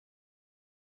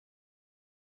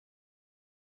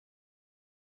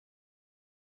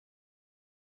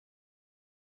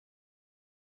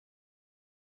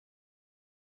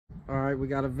Alright, we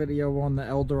got a video on the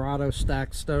Eldorado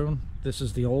Stacked Stone. This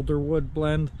is the older wood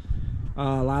blend.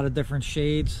 A lot of different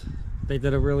shades. They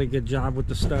did a really good job with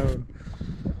the stone,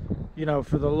 you know,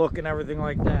 for the look and everything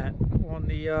like that. On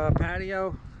the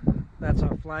patio, that's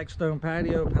our flagstone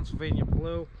patio, Pennsylvania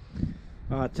blue.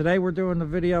 Today we're doing the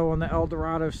video on the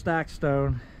Eldorado Stacked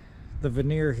Stone, the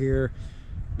veneer here.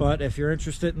 But if you're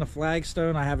interested in the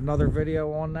flagstone, I have another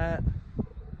video on that.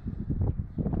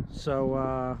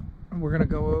 So we're gonna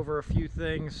go over a few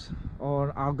things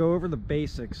on. I'll go over the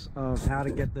basics of how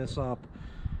to get this up,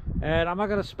 and I'm not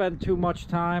gonna spend too much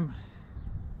time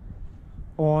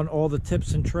on all the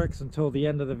tips and tricks until the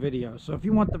end of the video. So if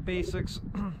you want the basics,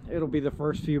 it'll be the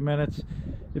first few minutes.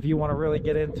 If you want to really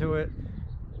get into it,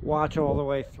 watch all the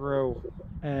way through,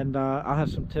 and I'll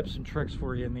have some tips and tricks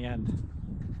for you in the end.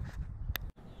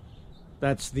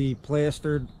 That's the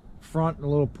plastered front, the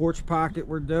little porch pocket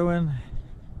we're doing.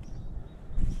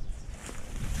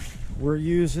 We're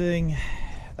using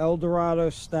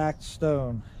Eldorado Stacked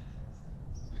Stone.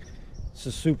 This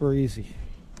is super easy.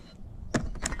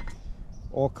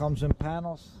 All comes in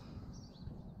panels,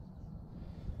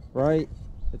 right?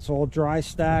 It's all dry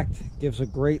stacked, gives a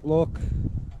great look.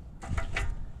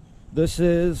 This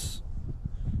is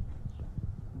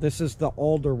the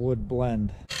alderwood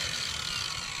blend.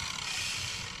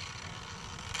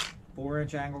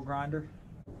 4-inch angle grinder.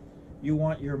 You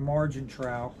want your margin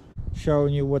trowel.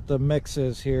 Showing you what the mix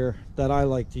is here that I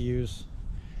like to use.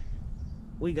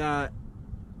 We got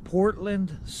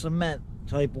Portland cement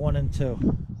type 1 and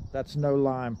 2. That's no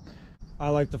lime. I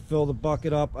like to fill the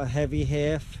bucket up a heavy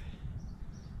half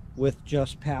with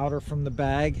just powder from the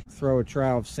bag. Throw a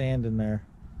trowel of sand in there.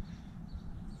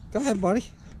 Go ahead, buddy.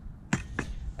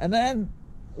 And then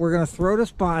we're gonna throw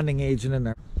this bonding agent in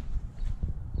there.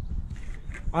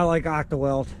 I like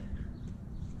Octaweld,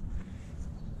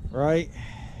 right?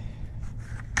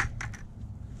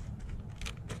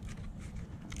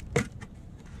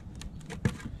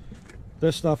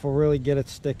 This stuff will really get it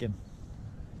sticking.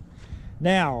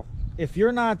 Now, if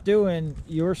you're not doing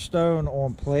your stone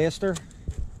on plaster,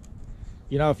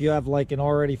 you know, if you have like an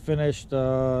already finished,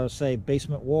 say,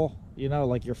 basement wall, you know,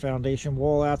 like your foundation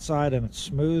wall outside and it's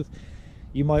smooth,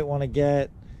 you might want to get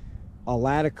a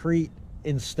Latacrete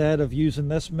instead of using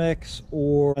this mix,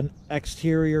 or an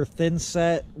exterior thin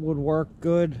set would work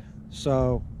good.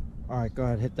 So, all right, go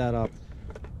ahead, hit that up.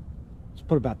 Let's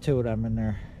put about 2 of them in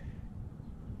there.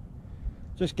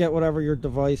 Just get whatever your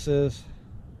device is.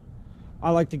 I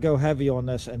like to go heavy on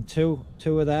this, and two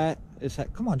of that is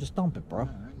that. Come on, just dump it, bro.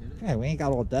 Yeah, we ain't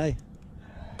got all day.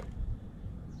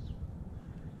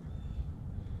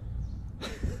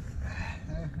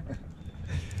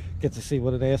 Get to see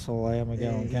what an asshole I am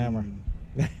again on camera.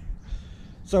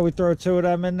 So we throw 2 of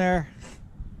them in there.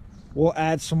 We'll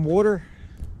add some water,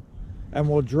 and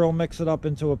we'll drill mix it up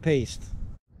into a paste.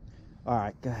 All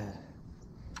right, go ahead.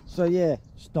 So yeah,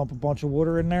 just dump a bunch of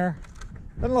water in there.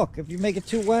 And look, if you make it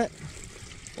too wet,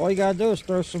 all you gotta do is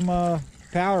throw some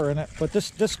powder in it. But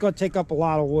this is gonna take up a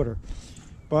lot of water.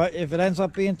 But if it ends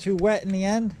up being too wet in the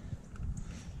end,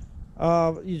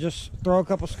 you just throw a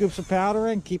couple scoops of powder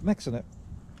in, keep mixing it.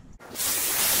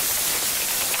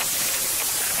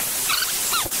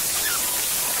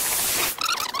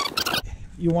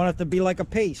 You want it to be like a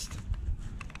paste,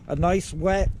 a nice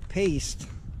wet paste.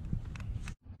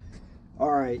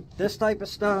 All right, this type of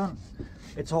stone,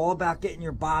 it's all about getting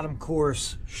your bottom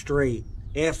course straight.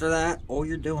 After that, all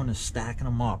you're doing is stacking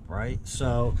them up, right?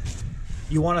 So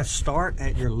you want to start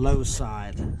at your low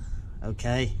side,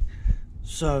 okay?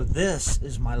 So this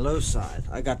is my low side.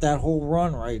 I got that whole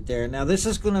run right there. Now this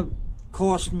is going to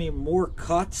cost me more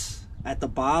cuts at the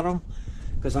bottom,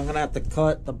 because I'm going to have to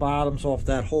cut the bottoms off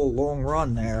that whole long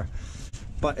run there.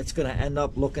 But it's going to end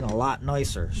up looking a lot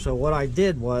nicer. So what I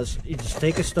did was, you just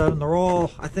take a stone. They're all,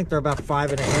 I think they're about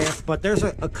 5.5, but there's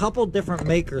a couple different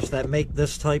makers that make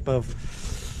this type of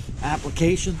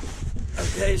application.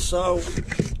 Okay, so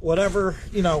whatever,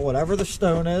 you know, whatever the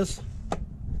stone is,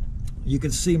 you can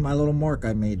see my little mark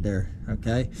I made there.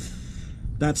 Okay,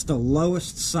 that's the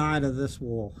lowest side of this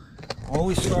wall.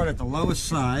 Always start at the lowest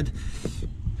side,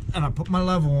 and I put my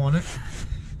level on it,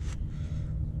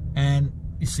 and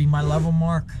you see my level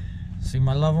mark? See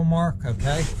my level mark?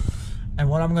 Okay. And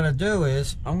what I'm going to do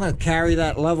is, I'm going to carry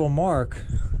that level mark,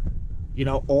 you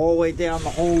know, all the way down the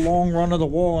whole long run of the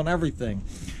wall and everything.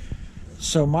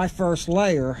 So my first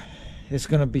layer is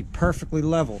going to be perfectly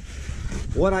level.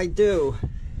 What I do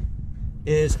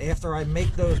is, after I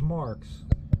make those marks,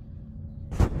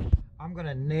 I'm going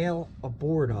to nail a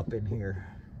board up in here,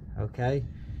 okay?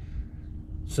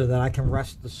 So that I can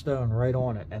rest the stone right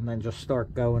on it and then just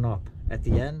start going up. At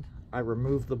the end, I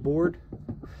remove the board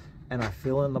and I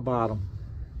fill in the bottom.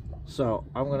 So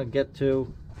I'm going to get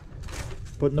to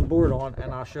putting the board on,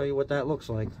 and I'll show you what that looks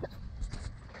like.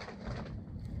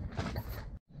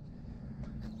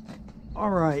 All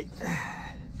right,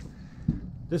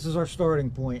 this is our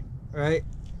starting point, right?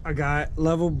 I got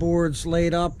level boards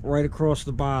laid up right across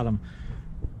the bottom.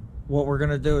 What we're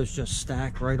gonna do is just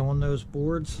stack right on those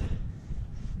boards,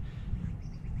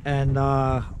 and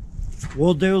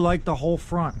we'll do like the whole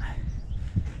front.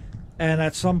 And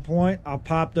at some point I'll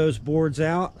pop those boards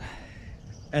out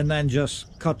and then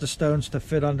just cut the stones to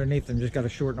fit underneath them. Just got to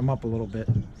shorten them up a little bit.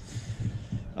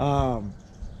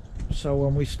 So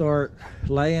when we start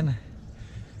laying,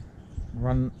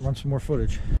 run some more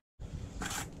footage.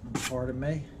 Pardon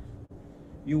me.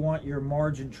 You want your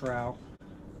margin trowel,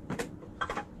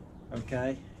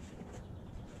 okay?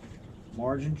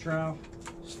 Margin trowel,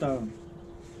 stone.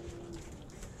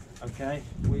 Okay,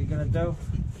 what you're gonna do,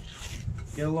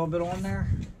 get a little bit on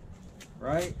there,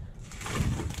 right?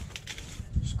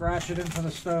 Scratch it into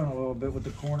the stone a little bit with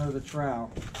the corner of the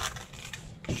trowel.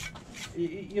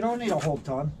 You don't need a whole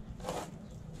ton,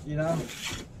 you know?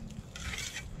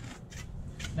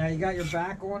 Now you got your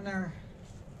back on there.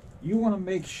 You want to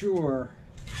make sure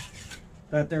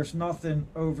that there's nothing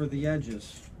over the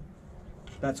edges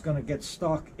that's going to get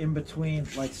stuck in between,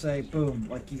 like say, boom,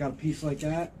 like you got a piece like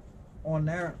that on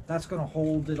there. That's going to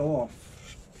hold it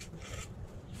off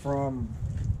from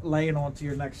laying onto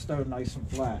your next stone nice and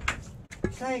flat.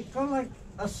 Okay, go like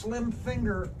a slim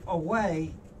finger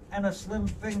away and a slim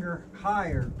finger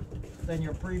higher than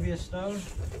your previous stone.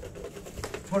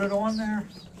 Put it on there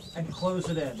and close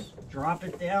it in. Drop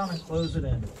it down and close it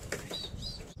in.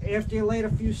 After you laid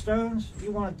a few stones,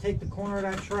 you want to take the corner of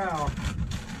that trowel.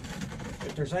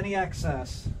 If there's any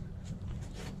excess,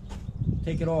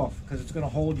 take it off, because it's going to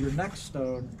hold your next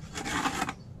stone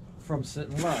from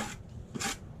sitting low.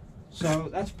 So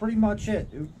that's pretty much it.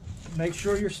 Make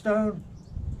sure your stone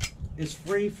is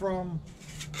free from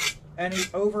any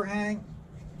overhang.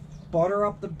 Butter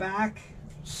up the back,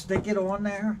 stick it on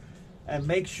there, and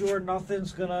make sure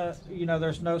nothing's gonna, you know,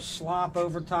 there's no slop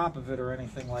over top of it or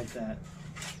anything like that.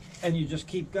 And you just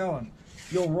keep going.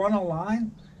 You'll run a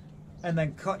line and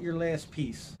then cut your last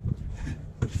piece.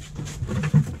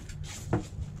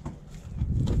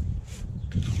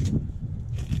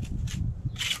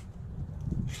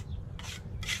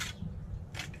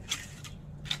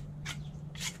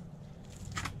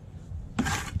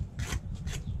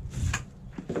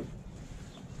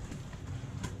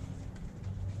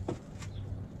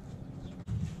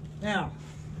 Now,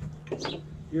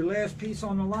 your last piece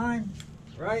on the line,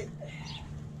 right?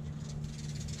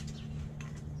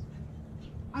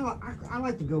 I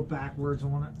like to go backwards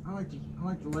on it. I like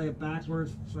to lay it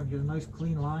backwards so I get a nice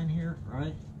clean line here,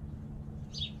 right?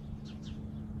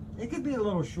 It could be a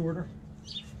little shorter.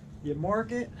 You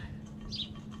mark it,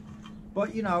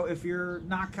 but you know, if you're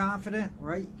not confident,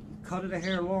 right, cut it a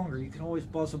hair longer. You can always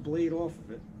buzz a blade off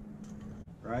of it,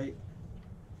 right?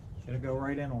 Gonna go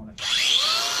right in on it.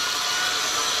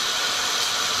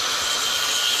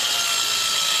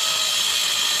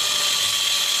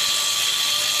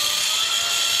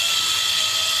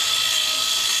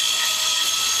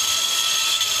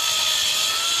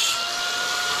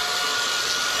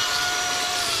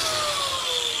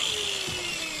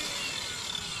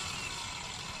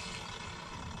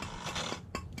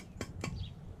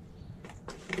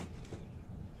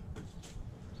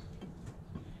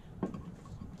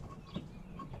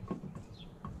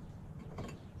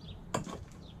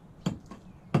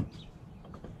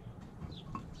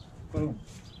 Boom.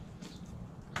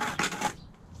 I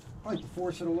like to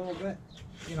force it a little bit.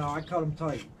 You know, I cut them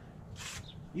tight.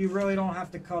 You really don't have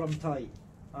to cut them tight.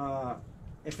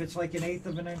 If it's like 1/8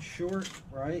 of an inch short,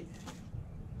 right?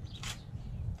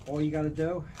 All you got to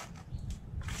do,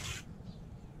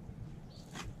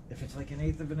 if it's like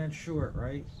 1/8 of an inch short,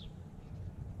 right?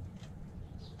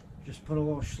 Just put a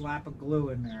little slap of glue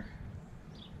in there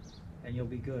and you'll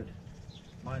be good.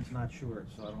 Mine's not short,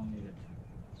 so I don't need it.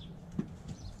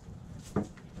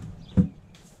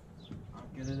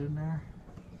 Get it in there.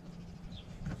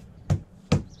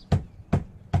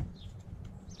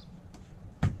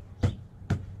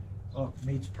 Look,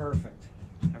 meets perfect.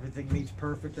 Everything meets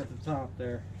perfect at the top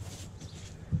there.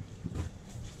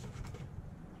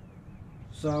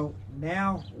 So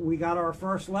now we got our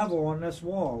first level on this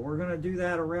wall. We're going to do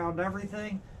that around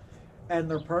everything, and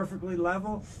they're perfectly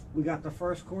level. We got the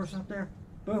first course up there.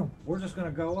 Boom. We're just going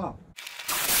to go up.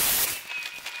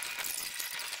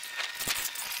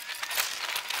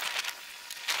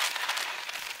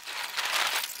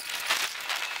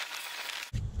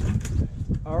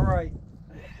 All right,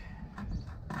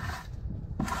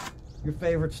 your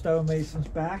favorite stonemason's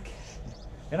back,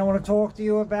 and I want to talk to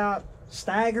you about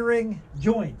staggering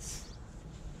joints.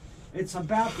 It's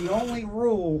about the only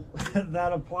rule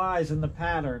that applies in the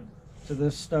pattern to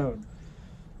this stone.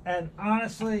 And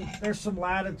honestly, there's some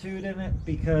latitude in it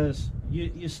because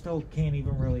you still can't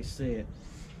even really see it.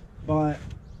 But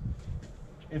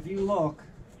if you look,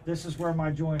 this is where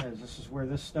my joint is. This is where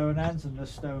this stone ends and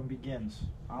this stone begins.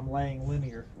 I'm laying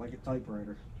linear like a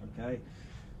typewriter, okay?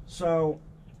 So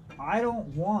I don't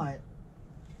want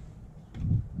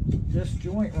this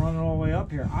joint running all the way up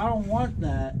here. I don't want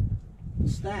that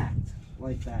stacked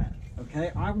like that,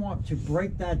 okay? I want to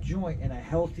break that joint in a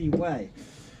healthy way.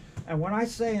 And when I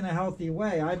say in a healthy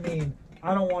way, I mean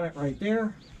I don't want it right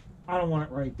there. I don't want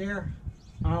it right there.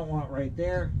 I don't want it right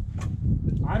there.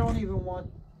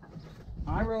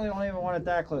 I really don't even want it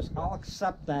that close. I'll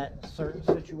accept that in certain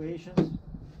situations,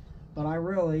 but I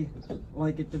really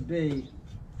like it to be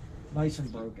nice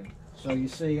and broken. So you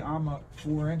see, I'm at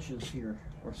 4 inches here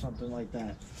or something like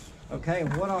that. Okay,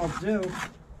 and what I'll do,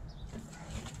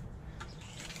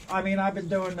 I mean, I've been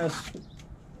doing this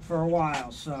for a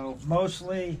while, so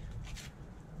mostly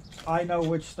I know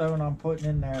which stone I'm putting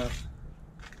in there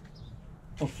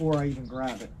before I even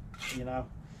grab it, you know,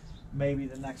 maybe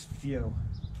the next few.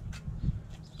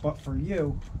 But for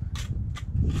you,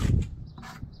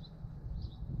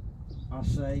 I'll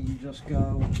say you just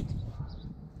go,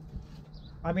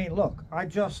 I mean, look, I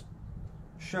just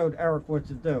showed Eric what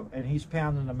to do, and he's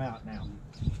pounding them out now,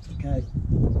 okay?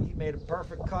 He made a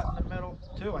perfect cut in the middle,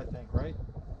 too, I think, right?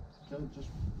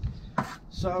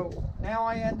 So now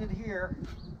I ended here.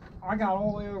 I got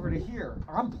all the way over to here.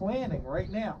 I'm planning right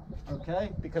now,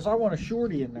 okay? Because I want a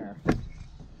shorty in there.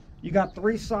 You got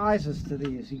 3 sizes to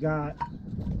these. You got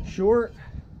short,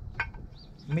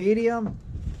 medium,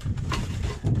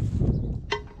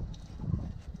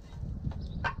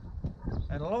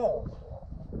 and long.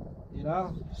 You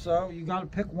know, so you got to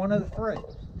pick one of the 3.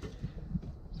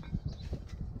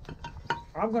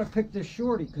 I'm going to pick this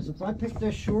shorty because if I pick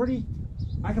this shorty,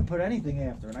 I can put anything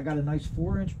after it. I got a nice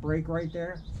 4-inch break right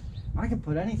there. I can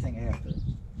put anything after it.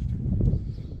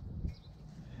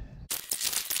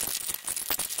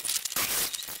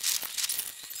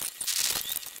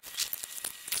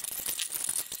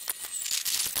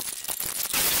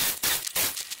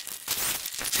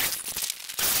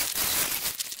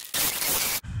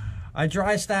 I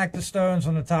dry stacked the stones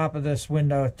on the top of this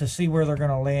window to see where they're going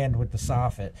to land with the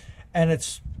soffit. And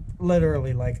it's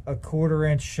literally like a 1/4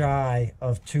 inch shy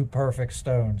of 2 perfect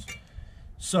stones.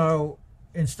 So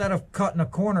instead of cutting a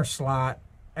corner slot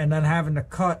and then having to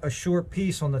cut a short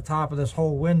piece on the top of this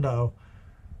whole window,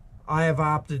 I have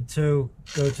opted to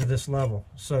go to this level.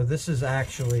 So this is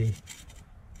actually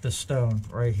the stone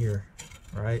right here,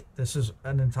 right? This is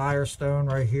an entire stone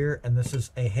right here, and this is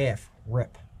a half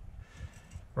rip.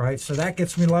 Right, so that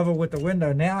gets me level with the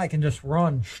window. Now I can just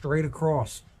run straight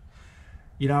across,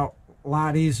 you know, a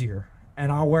lot easier.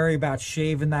 And I'll worry about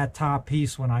shaving that top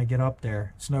piece when I get up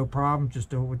there. It's no problem, just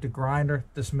do it with the grinder.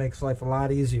 This makes life a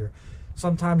lot easier.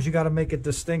 Sometimes you got to make a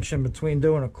distinction between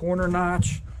doing a corner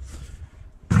notch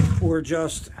or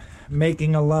just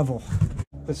making a level.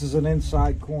 This is an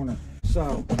inside corner.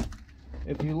 So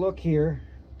if you look here,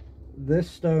 this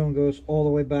stone goes all the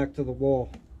way back to the wall.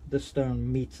 This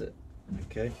stone meets it.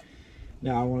 Okay,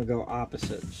 now I want to go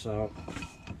opposite. So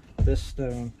this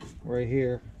stone right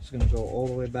here is going to go all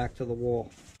the way back to the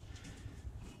wall,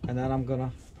 and then I'm going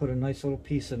to put a nice little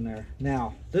piece in there.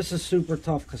 Now this is super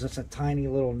tough because it's a tiny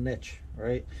little niche,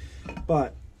 right?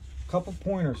 But a couple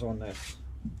pointers on this,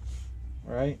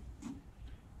 right?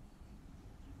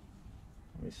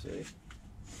 Let me see.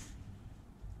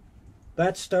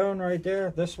 That stone right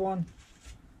there, this one,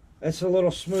 it's a little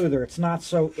smoother. It's not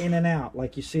so in and out.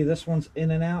 Like you see, this one's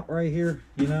in and out right here,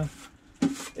 you know?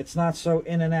 It's not so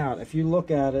in and out. If you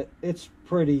look at it, it's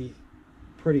pretty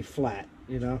flat,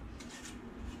 you know?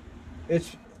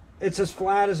 It's as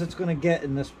flat as it's going to get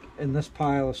in this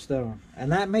pile of stone.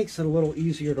 And that makes it a little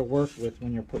easier to work with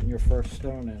when you're putting your first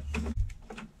stone in.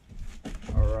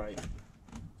 All right.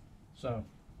 So,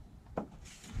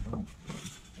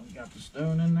 we got the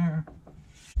stone in there.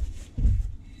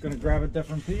 Gonna grab a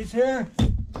different piece here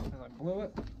because I blew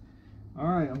it. All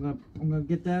right, I'm gonna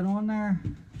get that on there,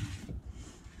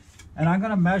 and I'm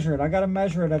gonna measure it. I gotta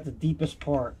measure it at the deepest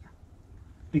part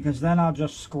because then I'll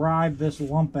just scribe this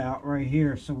lump out right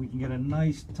here so we can get a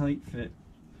nice tight fit.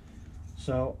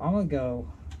 So I'm gonna go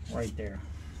right there.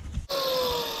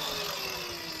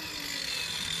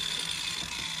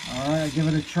 All right, I give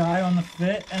it a try on the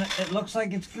fit, and it looks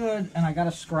like it's good, and I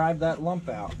gotta scribe that lump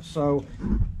out. So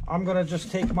I'm gonna just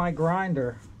take my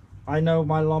grinder. I know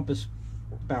my lump is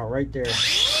about right there.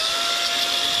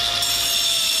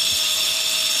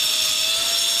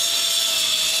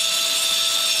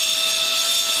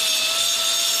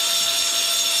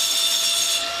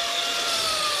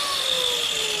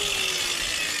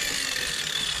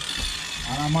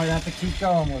 might have to keep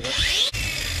going with it.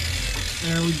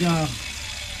 There we go.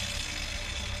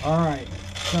 All right,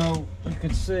 so you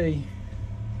can see,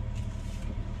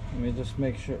 let me just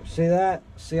make sure. See that?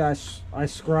 See, I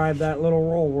scribed that little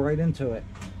roll right into it.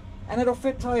 And it'll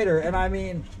fit tighter. And I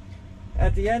mean,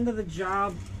 at the end of the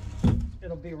job,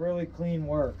 it'll be really clean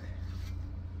work.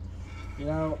 You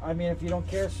know, I mean, if you don't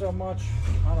care so much,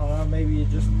 I don't know, maybe you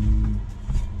just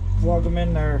plug them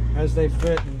in there as they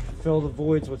fit and fill the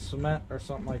voids with cement or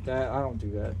something like that. I don't do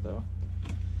that though.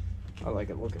 I like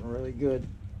it looking really good.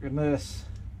 Look at this.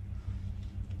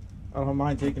 I don't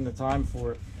mind taking the time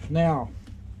for it. Now,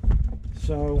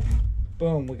 so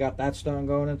boom, we got that stone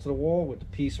going into the wall with the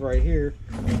piece right here.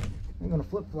 I'm gonna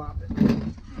flip flop it.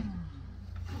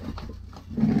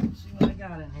 Let's see what I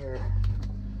got in here.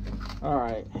 All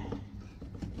right.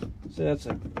 So that's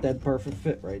a dead perfect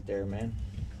fit right there, man.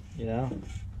 You know?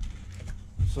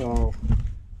 So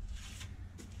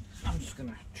I'm just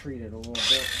gonna treat it a little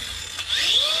bit.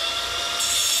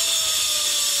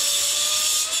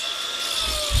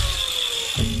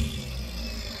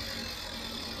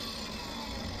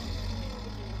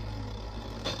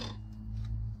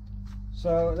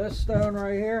 So this stone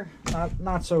right here,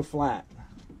 not so flat.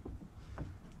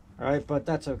 All right, but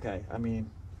that's okay. I mean,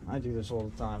 I do this all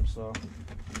the time, so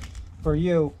for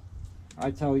you, I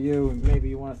tell you, maybe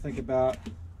you want to think about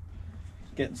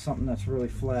getting something that's really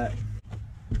flat.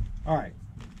 All right,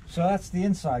 so that's the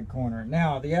inside corner.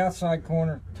 Now, the outside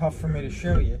corner, tough for me to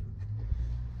show you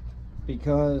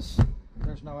because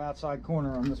there's no outside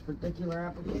corner on this particular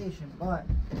application, but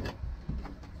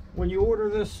when you order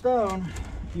this stone,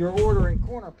 you're ordering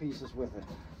corner pieces with it.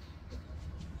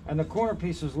 And the corner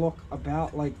pieces look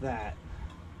about like that.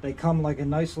 They come like a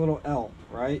nice little L,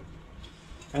 right?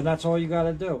 And that's all you got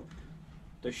to do.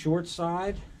 The short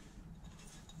side,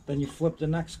 then you flip the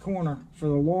next corner for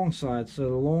the long side, so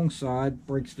the long side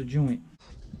breaks the joint.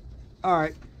 All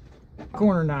right,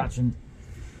 corner notching.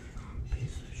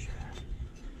 Piece of shit.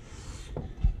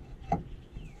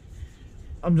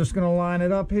 I'm just gonna line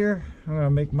it up here. I'm gonna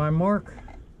make my mark,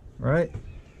 right?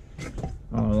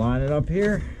 I'm gonna line it up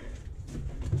here.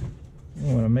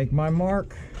 I'm gonna make my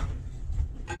mark.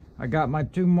 I got my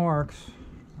two marks.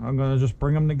 I'm gonna just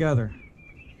bring them together.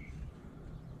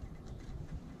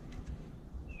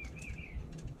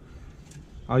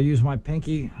 I'll use my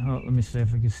pinky. Oh, let me see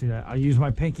if I can see that. I'll use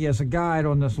my pinky as a guide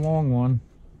on this long one.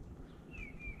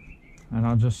 And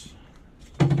I'll just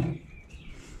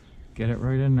get it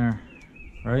right in there,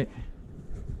 right?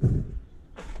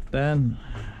 Then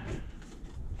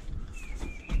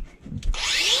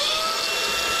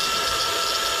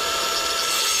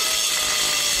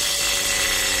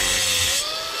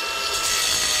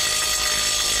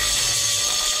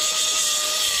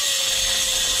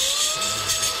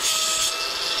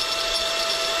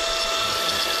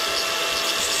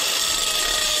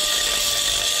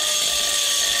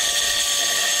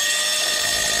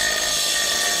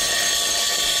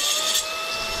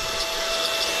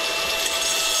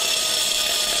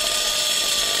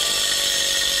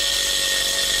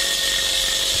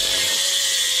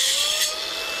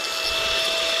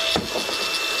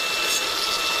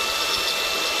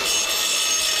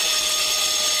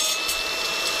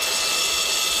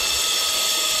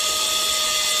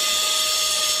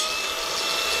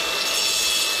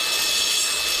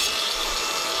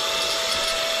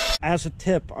as a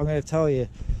tip, I'm going to tell you,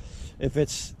 if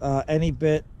it's any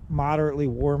bit moderately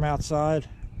warm outside,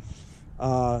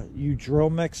 you drill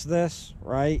mix this,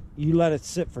 right? You let it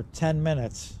sit for 10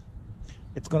 minutes.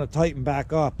 It's going to tighten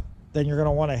back up. Then you're going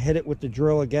to want to hit it with the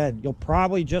drill again. You'll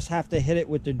probably just have to hit it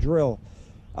with the drill.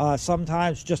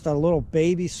 Sometimes just a little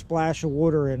baby splash of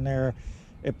water in there,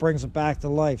 it brings it back to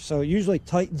life. So it usually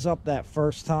tightens up that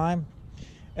first time,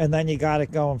 and then you got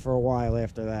it going for a while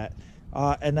after that.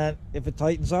 And then if it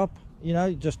tightens up, you know,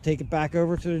 you just take it back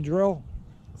over to the drill,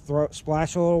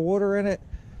 splash a little water in it,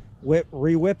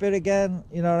 re-whip it again,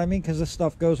 you know what I mean? Because this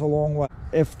stuff goes a long way.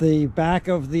 If the back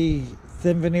of the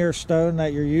thin veneer stone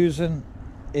that you're using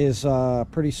is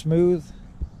pretty smooth,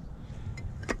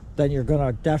 then you're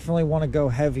gonna definitely want to go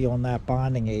heavy on that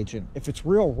bonding agent. If it's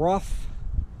real rough,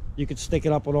 you could stick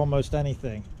it up with almost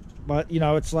anything. But you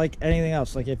know, it's like anything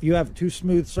else. Like if you have two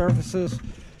smooth surfaces,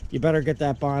 you better get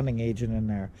that bonding agent in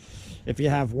there. If you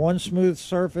have one smooth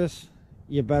surface,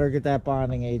 you better get that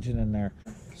bonding agent in there.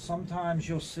 Sometimes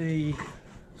you'll see,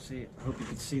 I hope you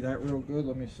can see that real good.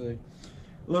 Let me see.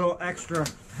 A little extra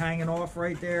hanging off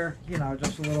right there. You know,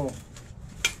 just a little,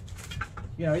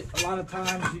 you know, a lot of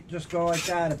times you just go like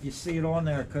that if you see it on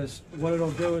there, because what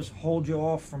it'll do is hold you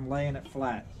off from laying it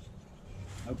flat.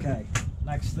 Okay,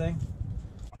 next thing.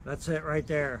 That's it right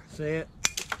there. See it?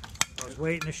 I was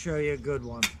waiting to show you a good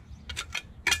one.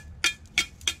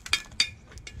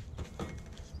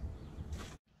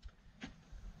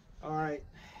 All right.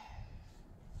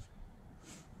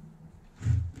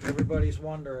 Everybody's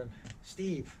wondering,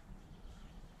 Steve,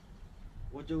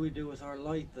 what do we do with our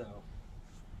light though?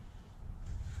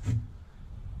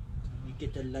 We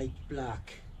get the light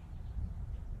black.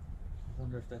 I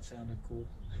wonder if that sounded cool.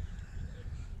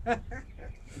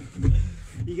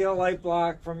 You get a light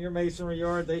block from your masonry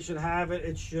yard. They should have it.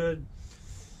 It should,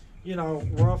 you know,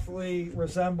 roughly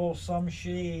resemble some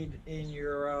shade in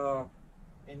your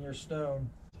stone.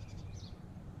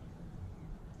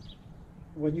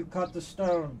 When you cut the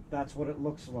stone, that's what it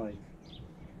looks like.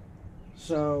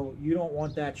 So you don't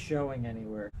want that showing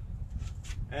anywhere.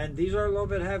 And these are a little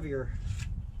bit heavier.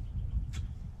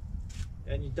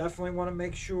 And you definitely want to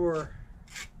make sure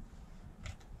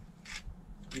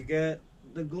you get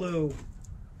the glue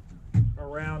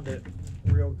around it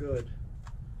real good.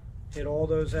 Hit all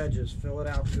those edges, fill it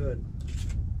out good.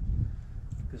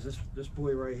 Because this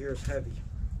boy right here is heavy.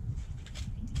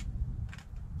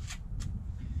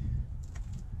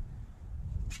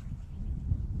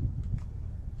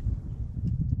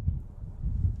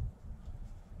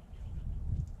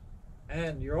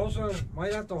 And you also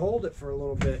might have to hold it for a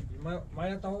little bit. You might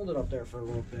have to hold it up there for a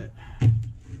little bit.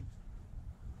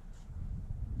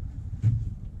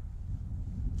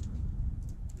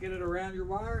 Get it around your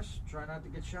wires. Try not to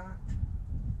get shocked.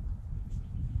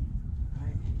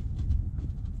 Right.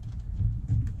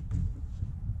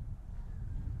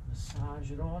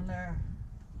 Massage it on there.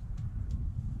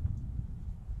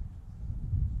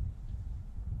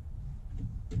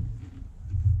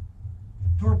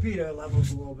 Torpedo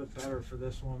level's a little bit better for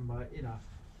this one, but you know,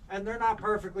 and they're not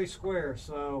perfectly square,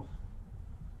 so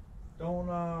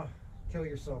don't kill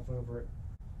yourself over it.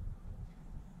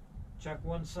 Check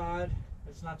one side.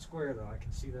 It's not square though, I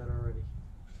can see that already.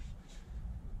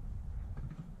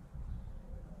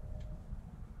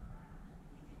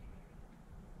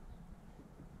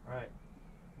 Alright,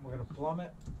 we're going to plumb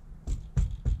it.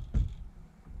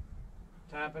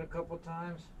 Tap it a couple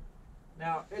times.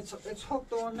 Now it's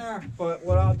hooked on there, but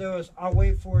what I'll do is I'll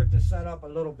wait for it to set up a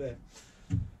little bit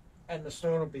and the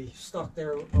stone will be stuck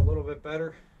there a little bit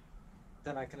better.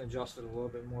 Then I can adjust it a little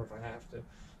bit more if I have to.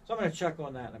 So I'm going to check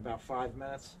on that in about 5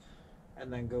 minutes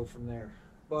and then go from there.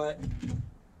 But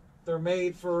they're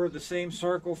made for the same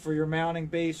circle for your mounting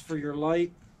base for your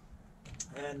light,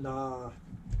 and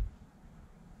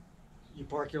you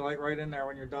park your light right in there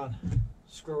when you're done.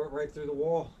 Screw it right through the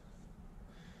wall.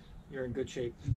 You're in good shape.